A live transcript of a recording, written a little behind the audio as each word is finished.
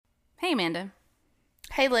Hey, Amanda.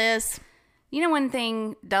 Hey, Liz. You know, one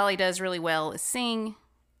thing Dolly does really well is sing,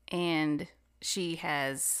 and she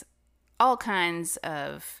has all kinds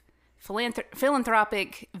of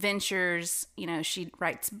philanthropic ventures. You know, she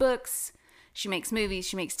writes books, she makes movies,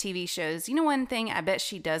 she makes TV shows. You know, one thing I bet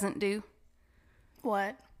she doesn't do?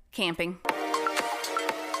 What? Camping.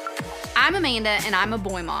 I'm Amanda, and I'm a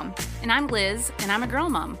boy mom. And I'm Liz, and I'm a girl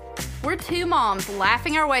mom. We're two moms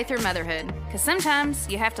laughing our way through motherhood. Because sometimes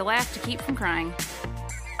you have to laugh to keep from crying.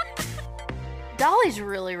 Dolly's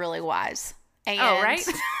really, really wise. And right?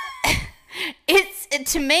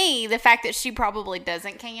 To me, the fact that she probably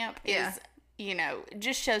doesn't camp is,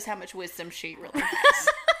 just shows how much wisdom she really has.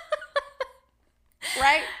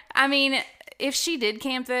 Right? I mean, if she did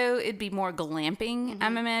camp, though, it'd be more glamping,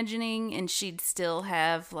 I'm imagining, and she'd still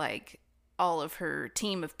have, like, all of her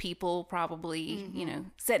team of people probably,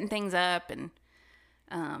 setting things up, and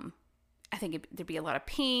I think there'd be a lot of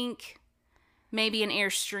pink, maybe an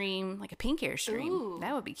Airstream, like a pink Airstream. Ooh.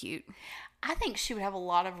 That would be cute. I think she would have a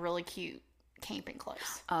lot of really cute camping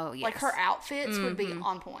clothes. Oh, yes. Like her outfits would be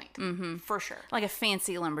on point, for sure. Like a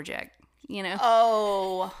fancy lumberjack,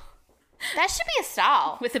 Oh, that should be a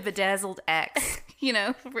style. with a bedazzled axe,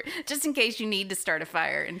 just in case you need to start a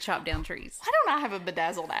fire and chop down trees. Why don't I have a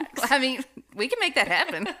bedazzled axe? I mean, we can make that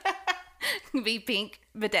happen. Be pink,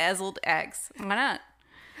 bedazzled axe. Why not?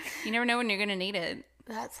 You never know when you're going to need it.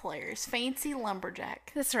 That's hilarious. Fancy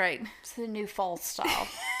lumberjack. That's right. It's the new fall style.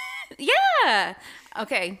 Yeah.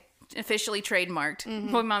 Okay. Officially trademarked.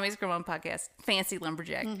 Boy Mommy's Girl Mom podcast. Fancy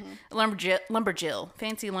lumberjack. Lumberjill.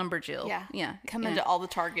 Fancy lumberjill. Yeah. Yeah. Come into all the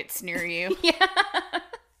Targets near you.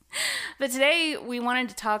 But today we wanted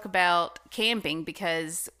to talk about camping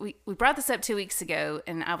because we brought this up 2 weeks ago,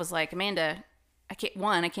 and I was like, Amanda, I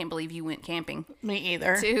can't believe you went camping. Me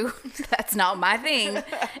either. 2, that's not my thing.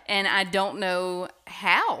 And I don't know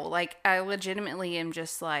how. Like, I legitimately am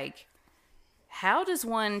just like, how does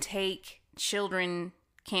one take children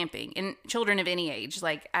camping, and children of any age?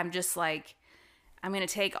 Like, I'm just like, I'm going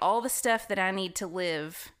to take all the stuff that I need to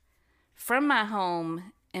live from my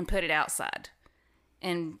home and put it outside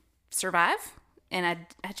and survive. And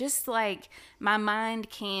I just, like, my mind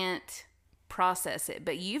can't process it.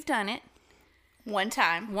 But you've done it. One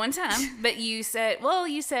time. But you said,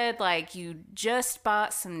 like, you just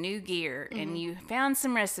bought some new gear and you found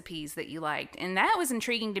some recipes that you liked. And that was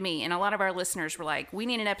intriguing to me. And a lot of our listeners were like, we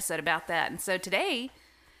need an episode about that. And so today,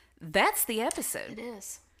 that's the episode. It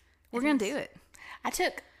is. We're going to do it. I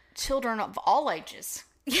took children of all ages.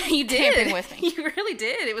 Yeah, you did. Camping with me. You really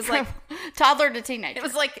did. It was like toddler to teenager. It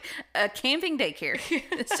was like a camping daycare.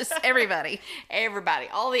 It's just everybody. Everybody.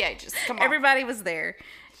 All the ages. Come on. Everybody was there.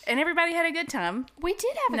 And everybody had a good time. We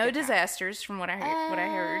did have a no good time. disasters from what I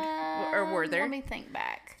heard. Or were there? Let me think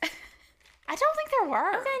back. I don't think there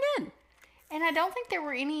were. Okay, good. And I don't think there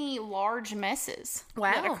were any large messes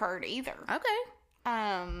that occurred either.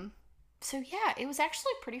 Okay. So yeah, it was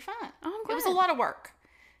actually pretty fun. Oh, I'm glad. It was a lot of work.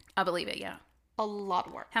 I believe it, yeah. A lot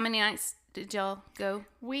of work. How many nights did y'all go?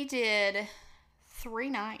 We did 3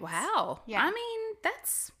 nights. Wow. Yeah. I mean,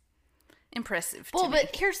 that's impressive to Well, me.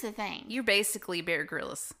 but here's the thing. You're basically Bear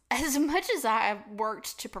Grylls. As much as I have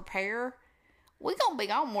worked to prepare, we're going to be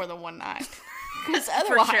gone more than one night. Because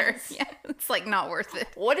otherwise, For sure. Yeah, it's like not worth it.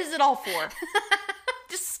 What is it all for?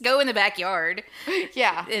 Just go in the backyard.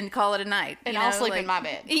 Yeah. And call it a night. And I'll sleep in my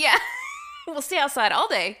bed. Yeah. We'll stay outside all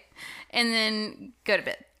day and then go to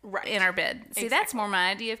bed. Right. In our bed. See, Exactly. that's more my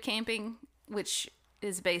idea of camping, which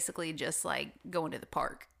is basically just like going to the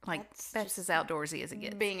park. Like, that's as outdoorsy as it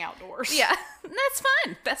gets. Being outdoors. Yeah. That's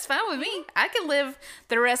fine. That's fine with me. I can live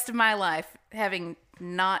the rest of my life having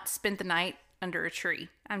not spent the night under a tree.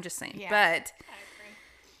 I'm just saying. Yeah, But I agree.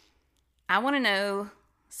 I want to know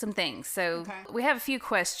some things. So Okay. we have a few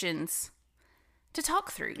questions to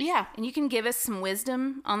talk through. Yeah. And you can give us some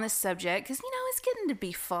wisdom on this subject because, it's getting to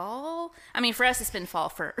be fall. I mean, for us, it's been fall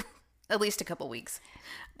for at least a couple weeks.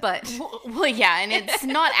 But Well, yeah, and it's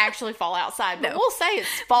not actually fall outside, but we'll say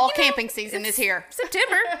it's fall camping season is here.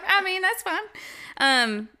 September. I mean, that's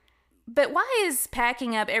fine. But why is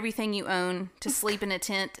packing up everything you own to sleep in a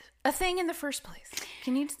tent a thing in the first place?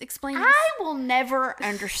 Can you explain this? I will never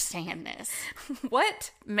understand this.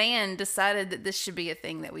 What man decided that this should be a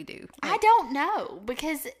thing that we do? I don't know,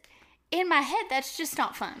 because in my head, that's just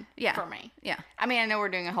not fun for me. Yeah. I mean, I know we're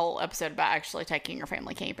doing a whole episode about actually taking your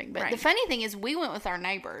family camping, but Right. the funny thing is we went with our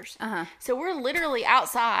neighbors. Uh-huh. So we're literally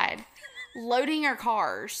outside loading our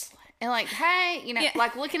cars and like, hey,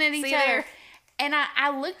 like looking at each See you other. there. And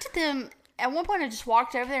I looked at them. At one point, I just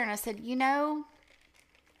walked over there and I said,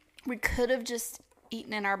 we could have just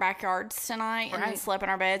eaten in our backyards tonight and then Right. slept in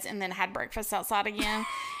our beds and then had breakfast outside again.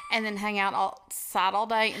 and then hang out outside all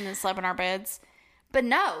day and then sleep in our beds. But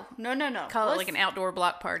no. Call it like an outdoor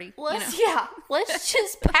block party. Let's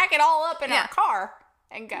just pack it all up in our car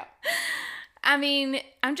and go. I mean,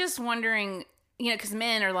 I'm just wondering, because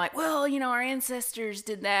men are like, well, our ancestors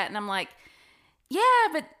did that. And I'm like, yeah,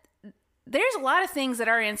 but there's a lot of things that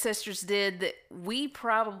our ancestors did that we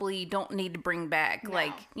probably don't need to bring back. No.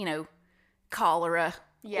 Like, cholera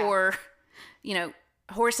or,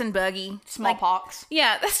 horse and buggy. Smallpox.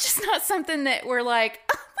 That's just not something that we're like,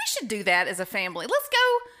 oh, we should do that as a family. Let's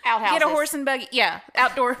go Outhouses. get a horse and buggy. Yeah,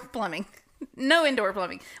 outdoor plumbing. No indoor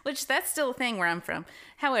plumbing, which that's still a thing where I'm from.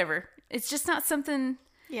 However, it's just not something.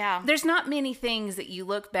 Yeah. There's not many things that you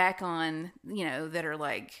look back on, that are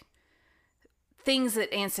like things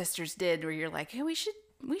that ancestors did where you're like, hey, we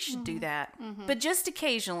should do that. Mm-hmm. But just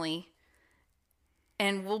occasionally,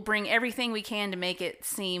 and we'll bring everything we can to make it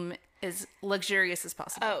seem as luxurious as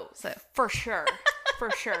possible. Oh, so for sure. For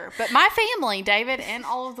sure. But my family, David and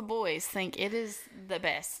all of the boys, think it is the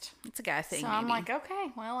best. It's a guy thing. So I'm like, okay,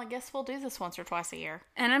 well, I guess we'll do this once or twice a year.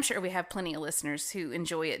 And I'm sure we have plenty of listeners who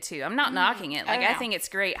enjoy it too. I'm not knocking it. Like, I think it's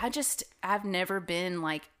great. I've never been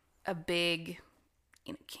like a big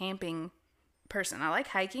camping person. I like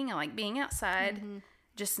hiking. I like being outside,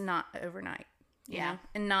 just not overnight. Yeah.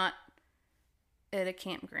 And not at a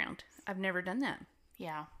campground. I've never done that.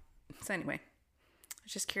 Yeah. So anyway, I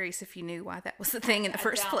was just curious if you knew why that was the thing in the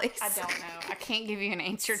first place. I don't know. I can't give you an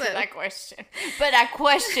answer to that question. But I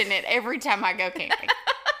question it every time I go camping.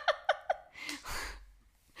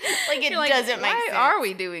 Like, it doesn't make sense. Why are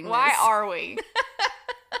we doing this? Why are we?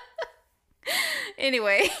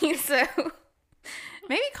 Anyway, so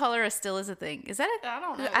maybe cholera still is a thing. Is that I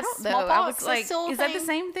don't know. I don't know. Smallpox I was like, is that the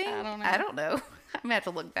same thing? I don't know. I'm gonna have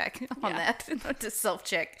to look back on that to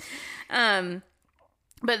self-check.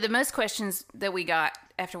 But the most questions that we got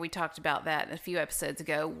after we talked about that a few episodes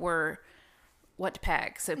ago were what to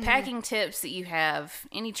pack. So packing tips that you have,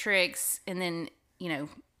 any tricks, and then,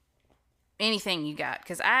 anything you got.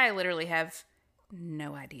 Because I literally have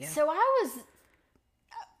no idea. So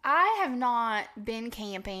I have not been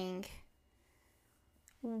camping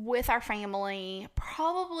with our family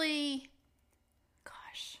probably,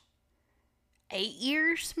 8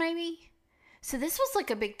 years maybe. So this was like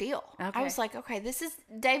a big deal. Okay. I was like, okay,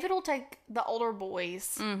 David will take the older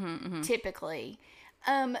boys typically.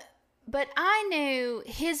 But I knew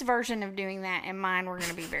his version of doing that and mine were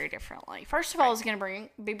going to be very differently. First of all, I was going to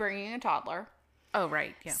be bringing a toddler. Oh,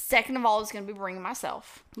 right. Yeah. Second of all, I was going to be bringing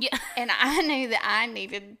myself. Yeah. And I knew that I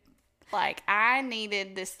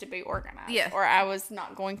needed this to be organized. Yeah. Or I was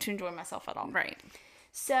not going to enjoy myself at all. Right.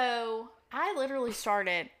 So I literally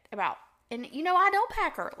started and I don't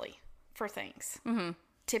pack early for things. Mm-hmm.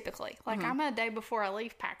 Typically. Like, I'm a day before I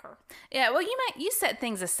leave packer. Yeah, well, you set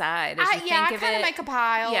things aside as you think of it. I kind of make a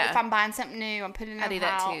pile. Yeah. If I'm buying something new, I'm putting it in a pile. I do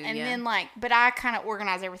that too, and then, but I kind of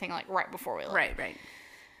organize everything, right before we leave. Right.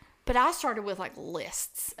 But I started with,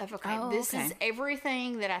 lists of, this is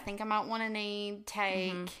everything that I think I might want to need,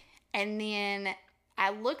 take. Mm-hmm. And then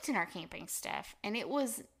I looked in our camping stuff, and it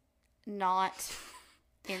was not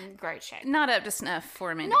in great shape. Not up to snuff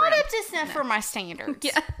for Amanda Not Brown. up to snuff for my standards.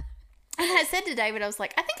 Yeah. And I said to David, I was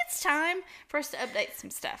like, I think it's time for us to update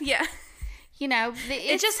some stuff. Yeah.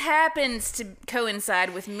 It just happens to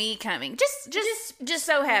coincide with me coming. Just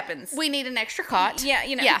so happens. We need an extra cot. Yeah,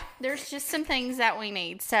 Yeah, there's just some things that we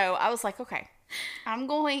need. So I was like, okay, I'm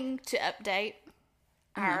going to update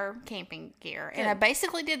our camping gear. Good. And I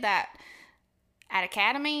basically did that at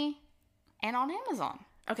Academy and on Amazon.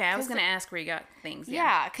 Okay, I was going to ask where you got things.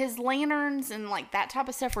 Yeah, because lanterns and that type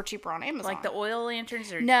of stuff were cheaper on Amazon. Like the oil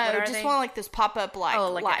lanterns, or no, just one those pop-up lights.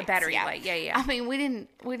 A battery light. Yeah. I mean, we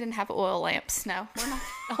didn't have oil lamps. No, we're not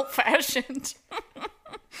old-fashioned.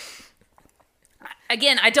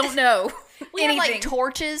 Again, I don't know. We had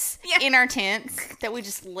torches in our tents that we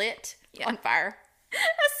just lit on fire.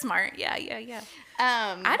 That's smart. Yeah.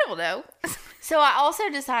 I don't know. So I also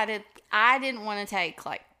decided I didn't want to take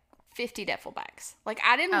 50 duffel bags.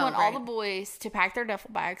 I didn't want all the boys to pack their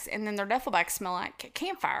duffel bags and then their duffel bags smell like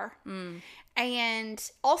campfire. Mm.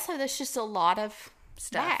 And also there's just a lot of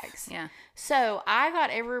bags. Yeah. So I got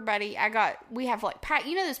everybody, we have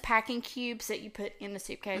those packing cubes that you put in the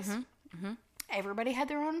suitcase. Mm-hmm. Mm-hmm. Everybody had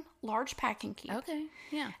their own large packing cube. Okay.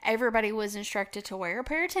 Yeah. Everybody was instructed to wear a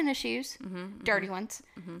pair of tennis shoes, dirty ones,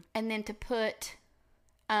 and then to put,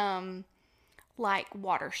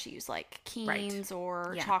 water shoes, like Keens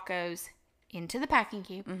or Chacos, into the packing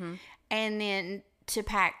cube, and then to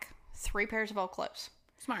pack 3 pairs of old clothes.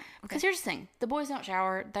 Smart. Because here's the thing: the boys don't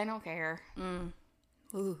shower; they don't care.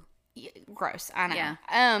 Ooh, gross. I know. Yeah.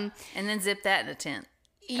 And then zip that in a tent.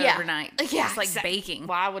 overnight. Yeah, it's like baking.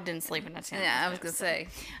 Well, I didn't sleep in a tent. Yeah, I was gonna say.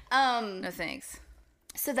 No thanks.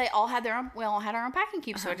 So they all had their own. We all had our own packing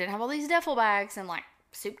cubes, so I didn't have all these duffel bags and like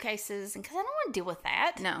suitcases, and because I don't want to deal with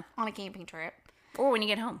that. No, on a camping trip. Or when you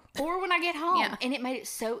get home. Or when I get home. Yeah. And it made it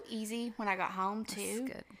so easy when I got home, too.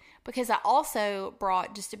 That's good. Because I also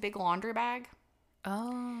brought just a big laundry bag.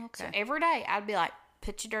 Oh, okay. So every day, I'd be like,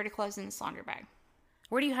 put your dirty clothes in this laundry bag.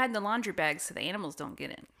 Where do you hide the laundry bags so the animals don't get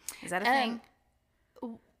in? Is that a thing?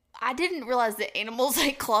 I didn't realize that animals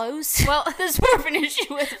ate clothes. Well, that's more of an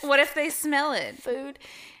issue with what if they smell it? Food.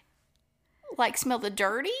 Like, smell the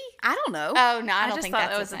dirty? I don't know. Oh, no, I don't think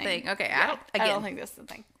that's the thing. Okay, yeah, I don't think that's the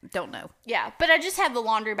thing. Don't know. Yeah, but I just had the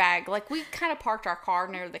laundry bag. Like, we kind of parked our car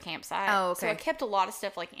near the campsite. Oh, okay. So I kept a lot of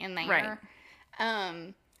stuff, like, in there. Right.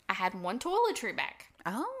 I had one toiletry bag.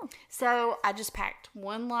 Oh. So I just packed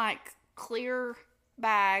one, like, clear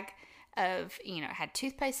bag of, it had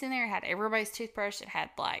toothpaste in there. It had everybody's toothbrush. It had,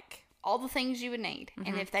 like, all the things you would need. Mm-hmm.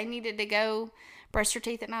 And if they needed to go brush their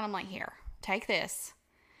teeth at night, I'm like, here, take this.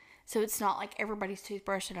 So it's not like everybody's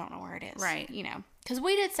toothbrush. I don't know where it is. Right. Because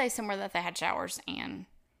we did say somewhere that they had showers and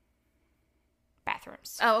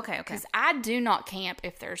bathrooms. Oh, okay. Because I do not camp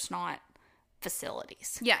if there's not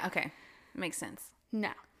facilities. Yeah, okay. Makes sense.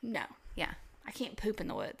 No. Yeah. I can't poop in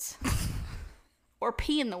the woods. Or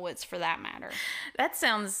pee in the woods, for that matter. That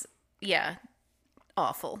sounds,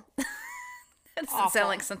 awful. That doesn't sound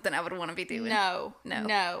like something I would want to be doing. No.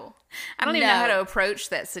 I don't even know how to approach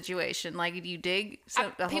that situation. Like, if you dig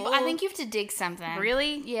a hole? I think you have to dig something.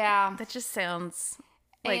 Really? Yeah. That just sounds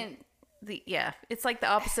like it's like the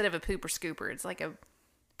opposite of a pooper scooper. It's like a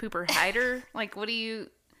pooper hider. Like, what do you?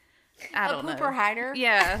 I don't know. A pooper hider.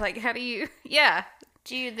 Yeah. Like, how do you? Yeah.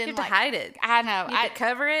 Do you then have to hide it? I know. You have to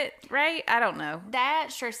cover it, right? I don't know. That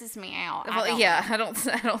stresses me out. Well, I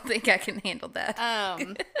don't think I can handle that.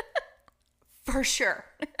 For sure.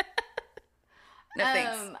 No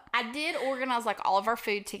thanks. I did organize like all of our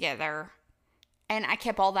food together, and I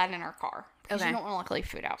kept all that in our car because you don't want to leave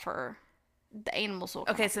food out for the animals. Will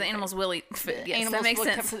okay, so the animals will eat food. Yes, animals that makes will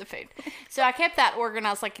sense. come for the food. So I kept that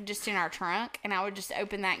organized like just in our trunk, and I would just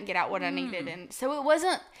open that and get out what I needed. And so it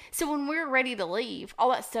wasn't. So when we were ready to leave,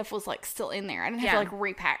 all that stuff was like still in there. I didn't have to like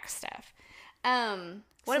repack stuff.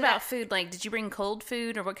 What about food? Like, did you bring cold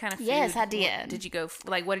food or what kind of food? Yes, I did. What did you go,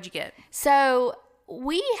 what did you get? So,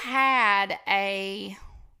 we had I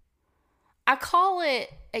call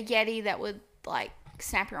it a Yeti that would, like,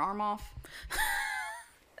 snap your arm off.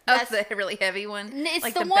 That's the really heavy one? It's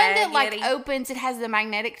like the one that, like, Yeti? Opens. It has the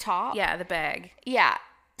magnetic top. Yeah, the bag. Yeah.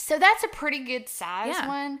 So, that's a pretty good size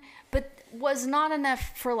one, but was not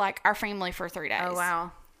enough for, like, our family for 3 days. Oh,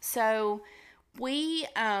 wow. So, we,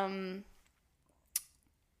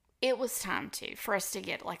 it was time for us to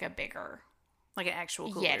get like a bigger, like an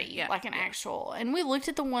actual cooler. Yeti, like an actual. And we looked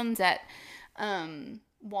at the ones at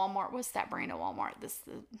Walmart. What's that brand of Walmart?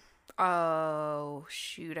 Oh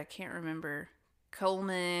shoot, I can't remember.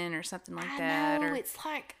 Coleman or something like that. Or it's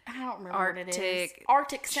like I don't remember Arctic, what it is.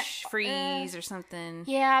 Arctic Freeze or something.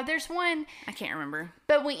 Yeah, there's one. I can't remember.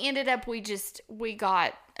 But we ended up we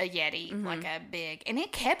got a Yeti, like a big, and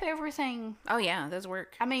it kept everything. Oh yeah, those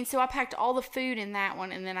work. I mean, so I packed all the food in that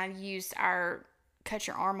one, and then I used our cut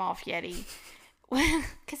your arm off Yeti.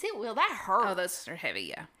 Because that hurts. Oh, those are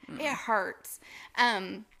heavy, yeah. It hurts.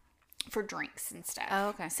 For drinks and stuff. Oh,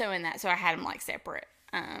 okay. So I had them like separate.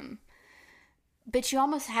 But you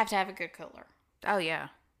almost have to have a good cooler. Oh yeah,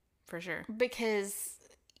 for sure. Because,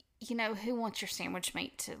 who wants your sandwich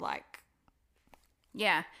meat to like?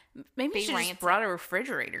 Yeah, maybe you should just brought a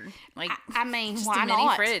refrigerator. Like, I mean, just why a mini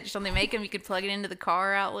not? fridge. Don't they make them? You could plug it into the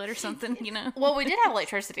car outlet or something. Well, we did have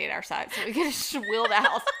electricity at our site, so we could have just wheeled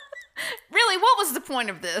out. Really, what was the point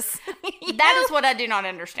of this? That is what I do not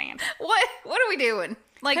understand. What are we doing?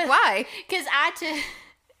 Like, why? Because I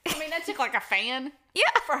took like a fan. Yeah,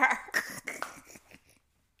 for her.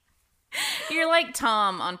 You're like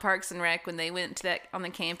Tom on Parks and Rec when they went on the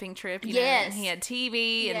camping trip. You know, and he had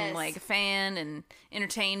TV and like a fan and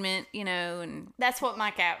entertainment. And that's what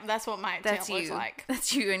my tent looks like.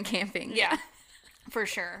 That's you in camping. Yeah, for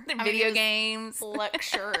sure. Video games,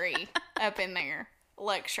 luxury up in there.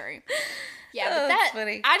 Luxury. Yeah, but that's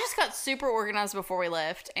funny. I just got super organized before we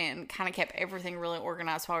left and kind of kept everything really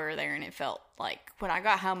organized while we were there, and it felt like when I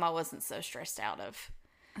got home I wasn't so stressed out of.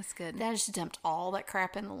 That's good. Then I just dumped all that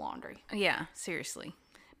crap in the laundry. Yeah, seriously.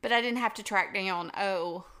 But I didn't have to track down,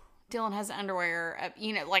 Dylan has underwear,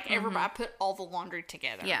 everybody, I put all the laundry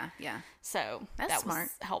together. Yeah. So that's smart.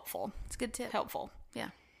 Was helpful. It's a good tip. Helpful.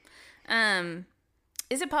 Yeah.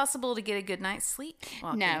 Is it possible to get a good night's sleep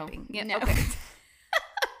while camping? Yeah. No. Okay.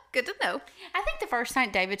 Good to know. I think the first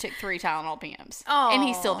night David took 3 Tylenol PMs. Oh. And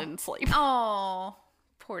he still didn't sleep. Oh,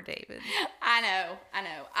 poor David. I know.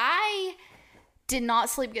 I did not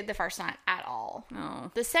sleep good the first night at all.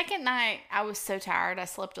 Oh. The second night, I was so tired, I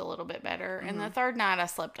slept a little bit better. And the third night, I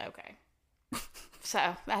slept okay.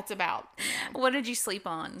 So, that's about. What did you sleep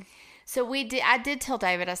on? So, I did tell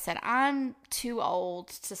David, I said, I'm too old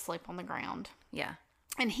to sleep on the ground. Yeah.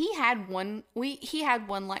 And he had one,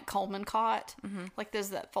 like Coleman cot, like those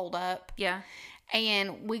that fold up. Yeah.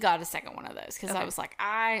 And we got a second one of those because I was like,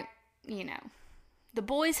 the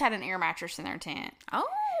boys had an air mattress in their tent.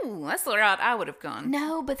 Oh, that's the route I would have gone.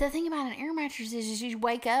 No, but the thing about an air mattress is you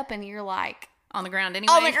wake up and you're like. On the ground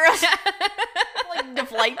anyway? On the ground. Like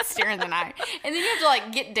deflates during the night. And then you have to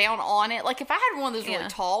like get down on it. Like if I had one of those really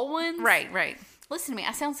tall ones. Right. Listen to me,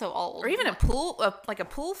 I sound so old. Or even a pool, like a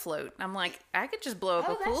pool float. I'm like, I could just blow up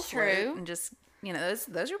a pool float and just,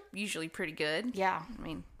 those are usually pretty good. Yeah. I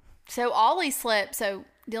mean. So Ollie slept. So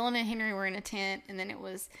Dylan and Henry were in a tent. And then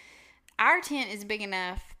our tent is big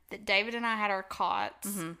enough that David and I had our cots.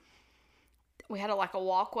 Mm-hmm. We had a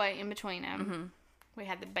walkway in between them. Mm-hmm. We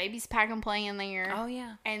had the baby's pack and play in there. Oh,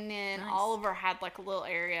 yeah. And then Oliver had like a little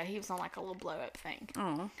area. He was on like a little blow up thing.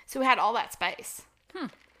 Oh. So we had all that space.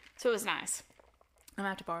 So it was nice. I'm going to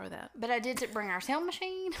have to borrow that. But I did bring our sound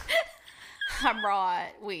machine.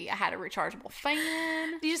 I had a rechargeable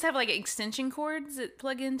fan. Do you just have like extension cords that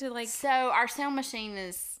plug into like? So our sound machine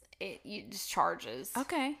it just charges.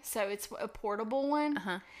 Okay. So it's a portable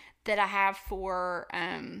one that I have for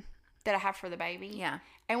the baby. Yeah.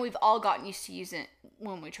 And we've all gotten used to using it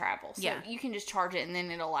when we travel. So you can just charge it and then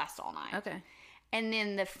it'll last all night. Okay. And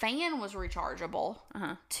then the fan was rechargeable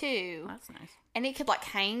too. That's nice. And it could like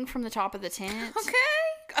hang from the top of the tent.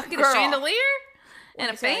 Okay. Get a chandelier and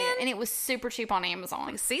a fan. And it was super cheap on Amazon.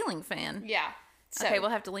 Like a ceiling fan. Yeah. So okay, we'll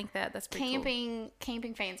have to link that. That's pretty cool.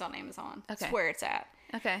 Camping fans on Amazon. Okay. That's where it's at.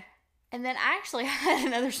 Okay. And then I actually had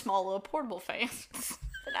another small little portable fan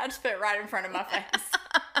that I just put right in front of my face.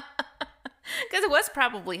 Because it was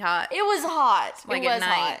probably hot. It was hot. Like it was at night.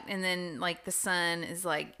 hot. And then like the sun is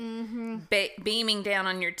like beaming down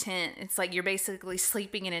on your tent. It's like you're basically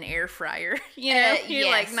sleeping in an air fryer.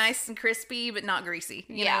 You're like nice and crispy, but not greasy.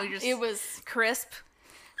 You know, you're just it was crisp.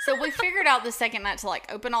 So we figured out the second night to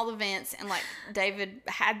like open all the vents and like David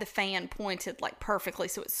had the fan pointed like perfectly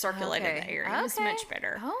so it circulated the air. It was much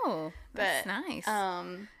better. Oh, that's nice.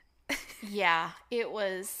 Yeah, it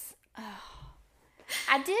was.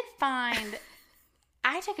 I did find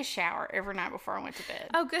I took a shower every night before I went to bed.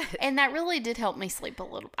 Oh, good. And that really did help me sleep a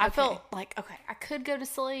little. I felt like, okay, I could go to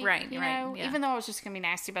sleep. Right, you right, know, yeah. even though I was just going to be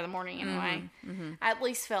nasty by the morning anyway. I at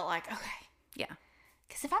least felt like, okay. Yeah.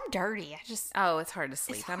 Because if I'm dirty, Oh, it's hard to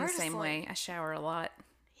sleep. It's I'm the hard to same sleep. way. I shower a lot.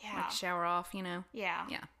 Yeah. Like shower off, Yeah.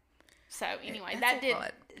 Yeah. So anyway, That's that a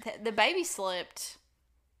lot. the baby slept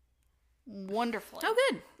wonderfully. Oh,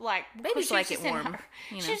 good. Like Babies she was like it just in warm. her-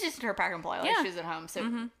 She was just in her pack and play like she was at home.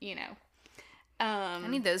 So you know, I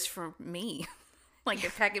need those for me. Like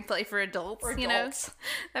a pack and play for adults, For you adults. know?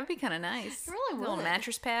 That'd be kind of nice. It really A little would.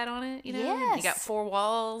 mattress pad on it, you know? Yes. You got 4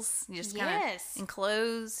 walls. You just kind of Yes.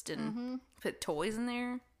 enclosed and put toys in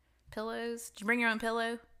there. Pillows. Did you bring your own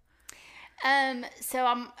pillow?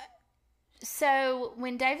 So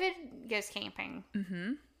when David goes camping,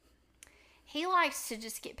 he likes to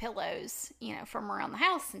just get pillows, you know, from around the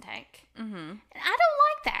house and take. And I don't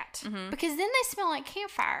like that because then they smell like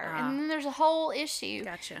campfire, and then there's a whole issue.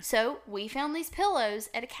 Gotcha. So we found these pillows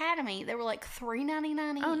at Academy. They were like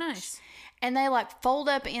 $3.99 each. Oh, nice. And they like fold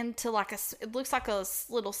up into like it looks like a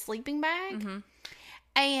little sleeping bag,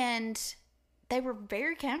 and they were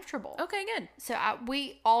very comfortable. Okay, good. So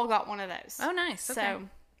we all got one of those. Oh, nice. Okay. So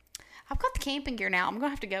I've got the camping gear now. I'm going to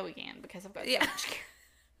have to go again because I've got so much gear.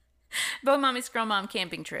 Bo Mommy's Girl Mom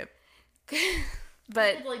camping trip.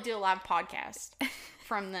 But Probably do a live podcast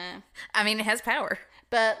from I mean, it has power.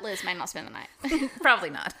 but Liz may not spend the night.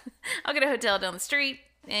 Probably not. I'll get a hotel down the street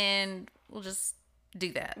and we'll just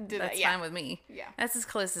do that. That's fine with me. Yeah. That's as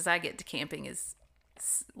close as I get to camping is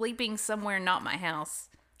sleeping somewhere not my house,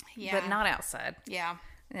 but not outside. Yeah.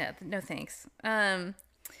 Yeah, no thanks.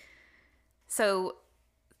 So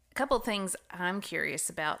a couple of things I'm curious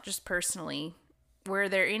about just personally. Were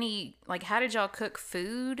there any, like, how did y'all cook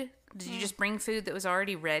food? Did you just bring food that was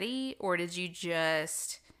already ready, or did you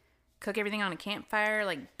just cook everything on a campfire,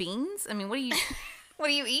 like beans? I mean, what do you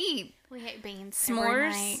eat? We ate beans.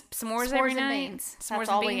 S'mores? S'mores every and night? beans. S'mores That's and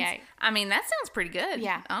all beans? we ate. I mean, that sounds pretty good.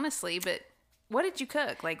 Yeah. Honestly, but what did you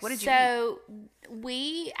cook? Like, what did you eat? So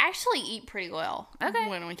we actually eat pretty well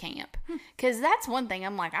when we camp. Because that's one thing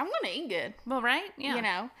I'm like, I'm going to eat good. Well, right? Yeah. You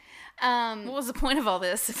know? What was the point of all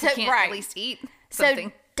this if we can't at least eat So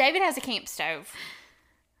something? David has a camp stove.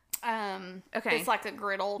 Okay. It's like a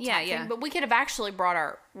griddle type thing. But we could have actually brought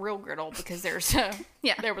our real griddle because there's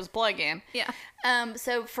there was plug-in. Yeah.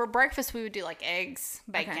 So for breakfast, we would do like eggs,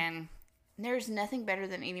 bacon. Okay. There's nothing better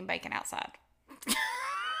than eating bacon outside.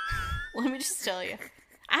 Let me just tell you.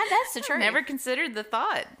 That's the truth. Never considered the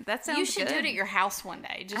thought. That sounds good. You should do it at your house one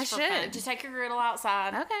day. Just for fun. Just take your griddle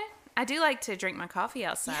outside. Okay. I do like to drink my coffee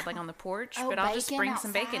outside, like on the porch, but I'll just bring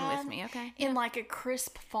some bacon with me. Okay. In like a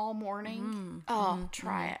crisp fall morning.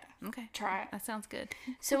 Try it. Okay. Try it. That sounds good.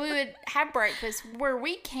 So we would have breakfast. Where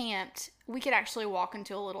we camped, we could actually walk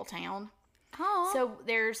into a little town. Oh. So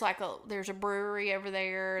there's a brewery over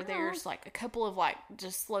there. Oh. There's like a couple of like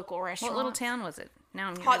just local restaurants. What little town was it? Now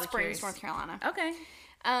I'm Hot Springs, North Carolina. Okay.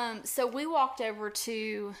 So we walked over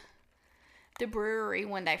to the brewery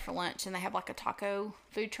one day for lunch, and they have like a taco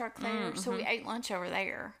food truck there. Mm-hmm. So we ate lunch over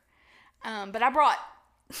there. But I brought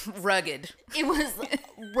rugged. It was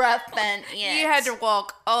rough and You had to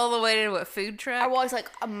walk all the way to a food truck. I walked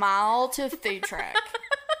like a mile to a food truck.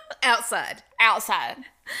 Outside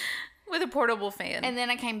with a portable fan, and then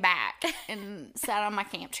I came back and sat on my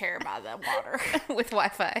camp chair by the water with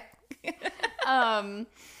Wi-Fi.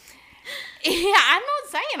 Yeah, I'm not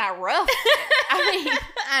saying I roughed it. I mean,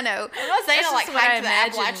 I know. I'm not saying I like hiked the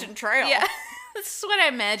Appalachian Trail. Yeah, this is what I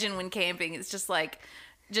imagine when camping. It's just like,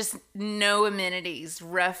 just no amenities,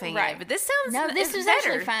 roughing it. But this sounds this is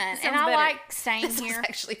actually fun, and I like staying here. This is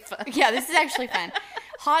actually fun. Yeah, this is actually fun.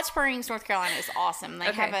 Hot Springs, North Carolina is awesome. They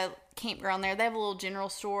have a campground there. They have a little general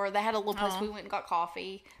store. They had a little place we went and got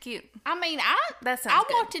coffee. Cute. I mean, that sounds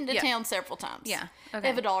good. walked into town several times. Yeah. Okay. They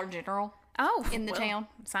have a Dollar General. Oh, in the town.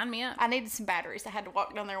 Sign me up. I needed some batteries. I had to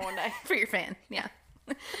walk down there one day. For your fan. Yeah.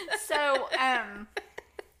 So,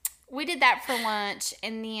 we did that for lunch,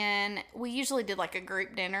 and then we usually did like a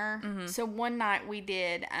group dinner. Mm-hmm. So one night we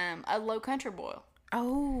did a low country boil.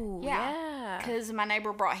 Oh, yeah. Because my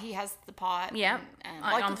neighbor he has the pot. Yeah.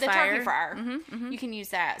 Like on the fire. turkey fryer. Mm-hmm, mm-hmm. You can use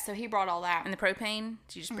that. So he brought all that. And the propane?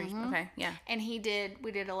 Did you just bring? Mm-hmm. Okay, yeah. And we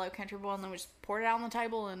did a low country boil, and then we just poured it out on the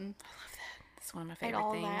table, and I love that. It's one of my favorite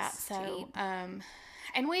all things that. to eat.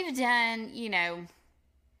 And we've done,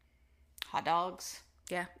 hot dogs.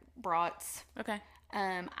 Yeah. Brats. Okay.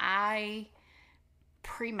 I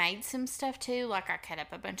pre-made some stuff too. Like I cut up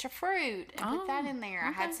a bunch of fruit and put that in there. Okay.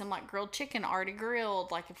 I had some like grilled chicken already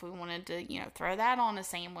grilled. Like if we wanted to, throw that on a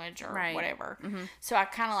sandwich or whatever. Mm-hmm. So I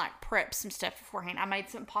kind of like prepped some stuff beforehand. I made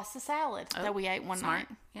some pasta salad that we ate one night.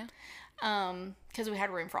 Yeah. Because we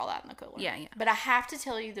had room for all that in the cooler. Yeah, yeah. But I have to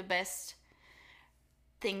tell you the best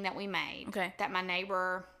thing that we made. Okay. That my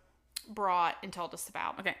neighbor brought and told us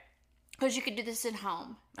about. Okay. Because you could do this at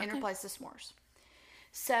home and replace the s'mores.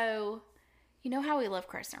 So, you know how we love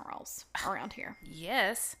crescent rolls around here?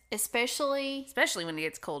 Yes. Especially when it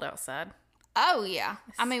gets cold outside. Oh, yeah.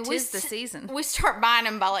 I mean, the season. We start buying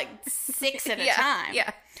them by like 6 at a time.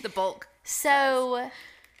 Yeah, the bulk. So,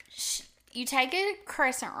 you take a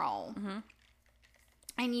crescent roll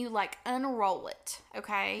and you like unroll it,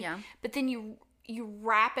 okay? Yeah. But then you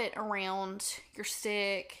wrap it around your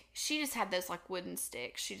stick. She just had those like wooden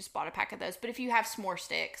sticks. She just bought a pack of those. But if you have s'more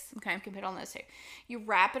sticks, you can put on those too. You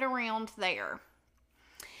wrap it around there.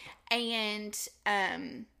 And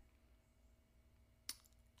I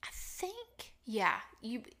think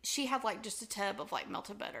she had like just a tub of like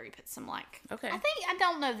melted butter. You put some like I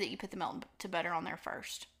don't know that you put the melted butter on there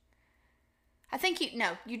first. I think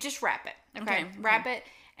you just wrap it. Okay. Wrap it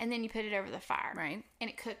and then you put it over the fire. Right. And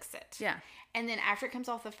it cooks it. Yeah. And then after it comes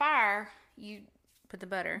off the fire, you put the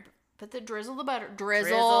butter. Drizzle the butter.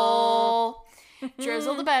 Drizzle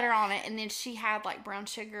the butter on it. And then she had like brown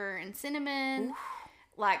sugar and cinnamon. Oof.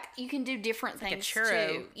 Like you can do different things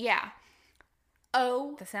too. Yeah.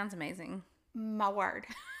 Oh. That sounds amazing. My word.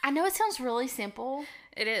 I know it sounds really simple.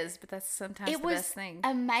 It is, but that's sometimes the best thing.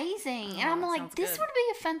 Amazing. And I'm like, this would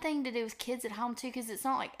be a fun thing to do with kids at home too, because it's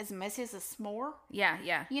not like as messy as a s'more. Yeah,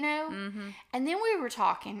 yeah. Mm-hmm. And then we were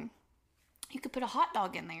talking, you could put a hot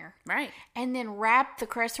dog in there. Right. And then wrap the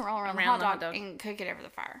crescent roll around the hot dog and cook it over the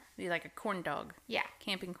fire. Be like a corn dog. Yeah.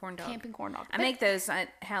 Camping corn dog. I make those at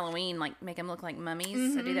Halloween, like make them look like mummies.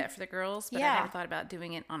 Mm-hmm. I do that for the girls, but I never thought about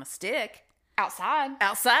doing it on a stick. Outside.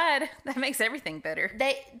 That makes everything better.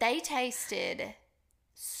 They tasted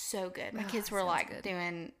so good. My kids were like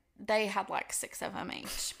they had like 6 of them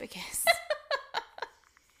each because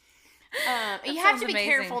you have to be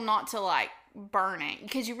careful not to like burn it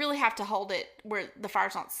because you really have to hold it where the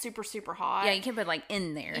fire's not super, super hot. Yeah, you can put like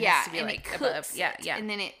in there. It has to be and like it cooks above. Yeah. And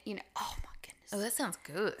then it, oh my goodness. Oh, that sounds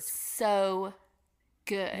good. So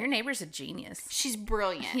good. Your neighbor's a genius. She's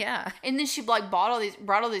brilliant. Yeah. And then she like brought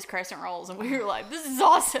all these crescent rolls, and we were like, "This is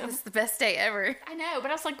awesome." It's the best day ever. I know,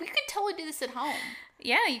 but I was like, we could totally do this at home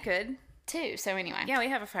Yeah, you could. too. So anyway, Yeah, we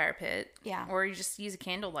have a fire pit. Yeah. Or you just use a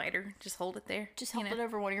candle lighter. Just hold it there. just hold it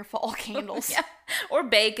over one of your fall candles. Yeah. Or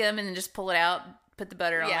bake them and then just pull it out, put the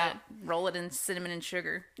butter on Yeah. it, roll it in cinnamon and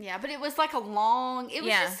sugar. Yeah, but it was like a long. It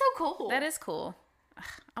was just so cool. That is cool. Ugh,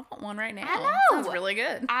 I want one right now. I know. Sounds really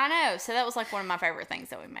good. I know. So that was like one of my favorite things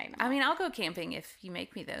that we made. I mean, I'll go camping if you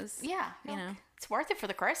make me those. Yeah, You know. it's worth it for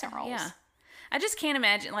the crescent rolls. Yeah. I just can't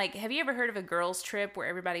imagine. Like, have you ever heard of a girls' trip where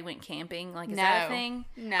everybody went camping? Like, is that a thing?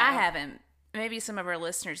 No. I haven't. Maybe some of our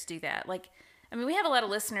listeners do that. Like, I mean, we have a lot of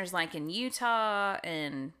listeners like in Utah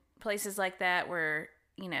and places like that where,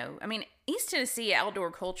 you know, I mean, East Tennessee outdoor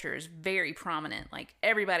culture is very prominent. Like,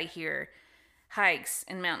 everybody here hikes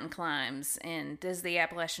and mountain climbs and does the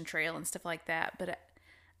Appalachian Trail and stuff like that. But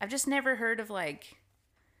I've just never heard of, like,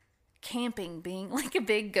 camping being, like, a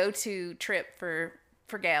big go-to trip for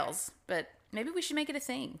gals. But maybe we should make it a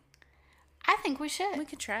thing. I think we should. We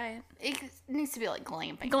could try it. It needs to be like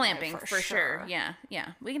glamping. Glamping, though, for sure. Yeah,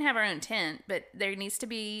 yeah. We can have our own tent, but there needs to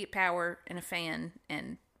be power and a fan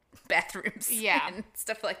and bathrooms. Yeah. And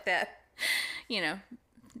stuff like that. You know,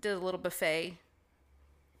 do a little buffet,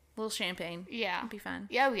 a little champagne. Yeah. It'd be fun.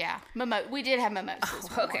 Oh, yeah. We did have mimosas.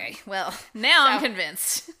 Oh, okay, well, now I'm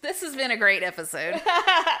convinced. This has been a great episode.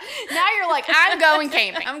 Now you're like, I'm going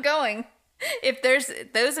camping. I'm going. If there's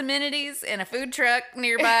those amenities and a food truck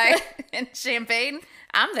nearby and champagne,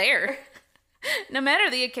 I'm there. No matter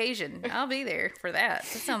the occasion, I'll be there for that. That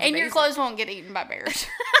sounds And amazing. your clothes won't get eaten by bears.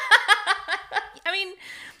 I mean,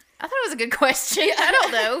 I thought it was a good question. I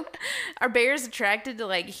don't know. Are bears attracted to,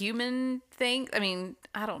 like, human things? I mean,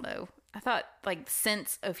 I don't know. I thought, like,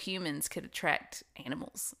 scents of humans could attract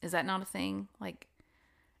animals. Is that not a thing? Like,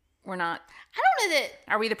 we're not... I don't know that.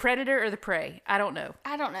 Are we the predator or the prey? I don't know.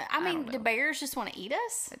 I don't know. I mean, don't know. do bears just want to eat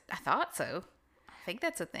us? I thought so. I think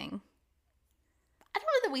that's a thing. I don't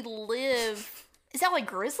know that we live. Is that like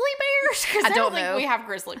grizzly bears? Because I don't think know. we have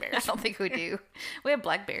grizzly I bears. don't think we do. We have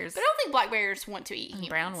black bears. But I don't think black bears want to eat humans.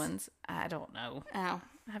 Brown ones. I don't know. Oh.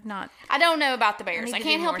 I have not. I don't know about the bears. need I to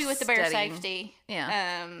can't do help more you with the bear studying. safety.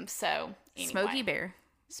 Yeah. So anyway. Smoky bear.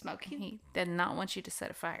 Smoky. He did not want you to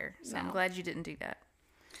set a fire. So I'm No. glad you didn't do that.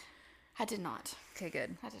 I did not. Okay,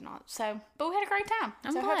 good. I did not. So, but we had a great time.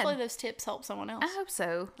 I'm so glad. hopefully those tips help someone else. I hope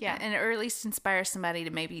so. Yeah. And or at least inspire somebody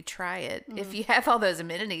to maybe try it. Mm-hmm. If you have all those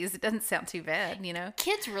amenities, it doesn't sound too bad, you know?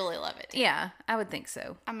 Kids really love it. Yeah, I would think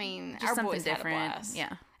so. I mean, Just our something boys had a different. blast.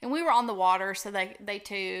 Yeah. And we were on the water, so they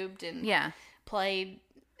tubed and Yeah. played.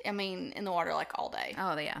 I mean, in the water like all day.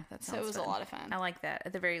 Oh, yeah. That sounds So it was fun. a lot of fun. I like that.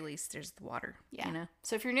 At the very least, there's the water. Yeah. You know?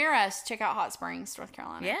 So if you're near us, check out Hot Springs, North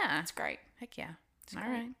Carolina. Yeah. It's great. Heck yeah. All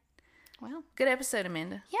great. right. Well, Good episode,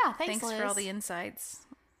 Amanda. yeah. Thanks, for all Liz. the insights.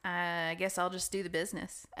 I guess I'll just do the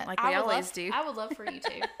business like I we would always love- do. I would love for you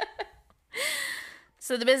to.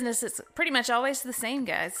 So the business is pretty much always the same,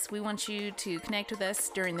 guys. We want you to connect with us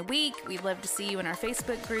during the week. We'd love to see you in our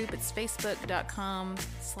Facebook group. It's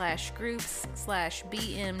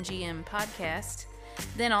facebook.com/groups/BMGM podcast.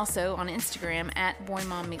 Then also on Instagram at Boy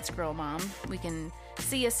Mom Meets Girl Mom. We can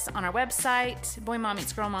see us on our website,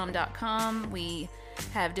 boymommeetsgirlmom.com. We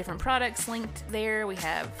have different products linked there. We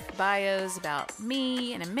have bios about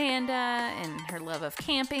me and Amanda and her love of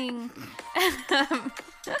camping.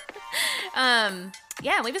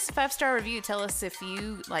 Yeah, leave us a 5-star review. Tell us if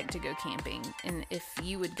you like to go camping and if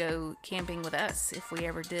you would go camping with us. If we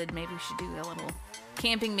ever did, maybe we should do a little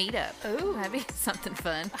camping meetup. Ooh. That'd be something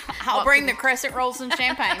fun. I'll bring the crescent rolls and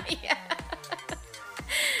champagne. Yeah.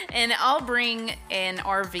 And I'll bring an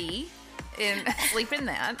RV and sleep in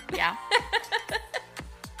that. Yeah.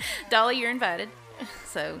 Dolly, you're invited.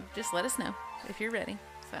 So just let us know if you're ready.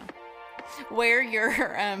 So Wear your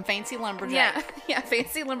fancy lumberjack. yeah,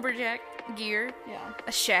 fancy lumberjack gear. Yeah.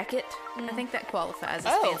 A shacket. I think that qualifies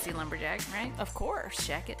as Oh. fancy lumberjack, right? Of course.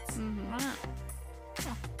 Shackets. Why not?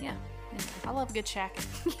 Yeah. I love a good shacket.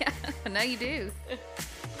 Yeah, I know you do.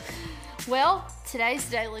 Well, today's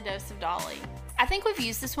Daily Dose of Dolly. I think we've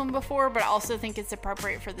used this one before, but I also think it's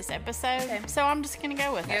appropriate for this episode. Okay. So I'm just going to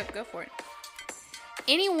go with it. Yep, go for it.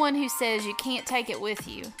 Anyone who says you can't take it with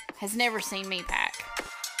you has never seen me pack.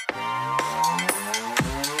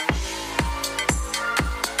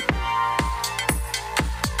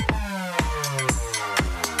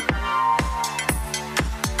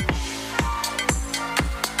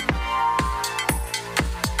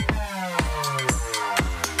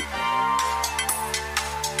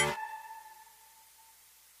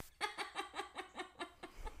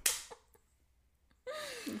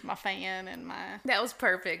 My fan. pen and my... That was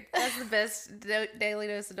perfect. That's the best daily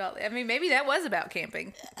dose of adult. I mean, maybe that was about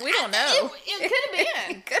camping. We don't know. It could have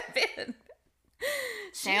been. It could have been.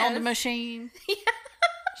 Sound machine. Yeah.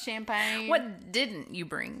 Champagne. What didn't you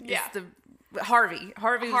bring? Yeah. Harvey.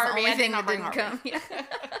 Harvey was the only thing that didn't come. Yeah.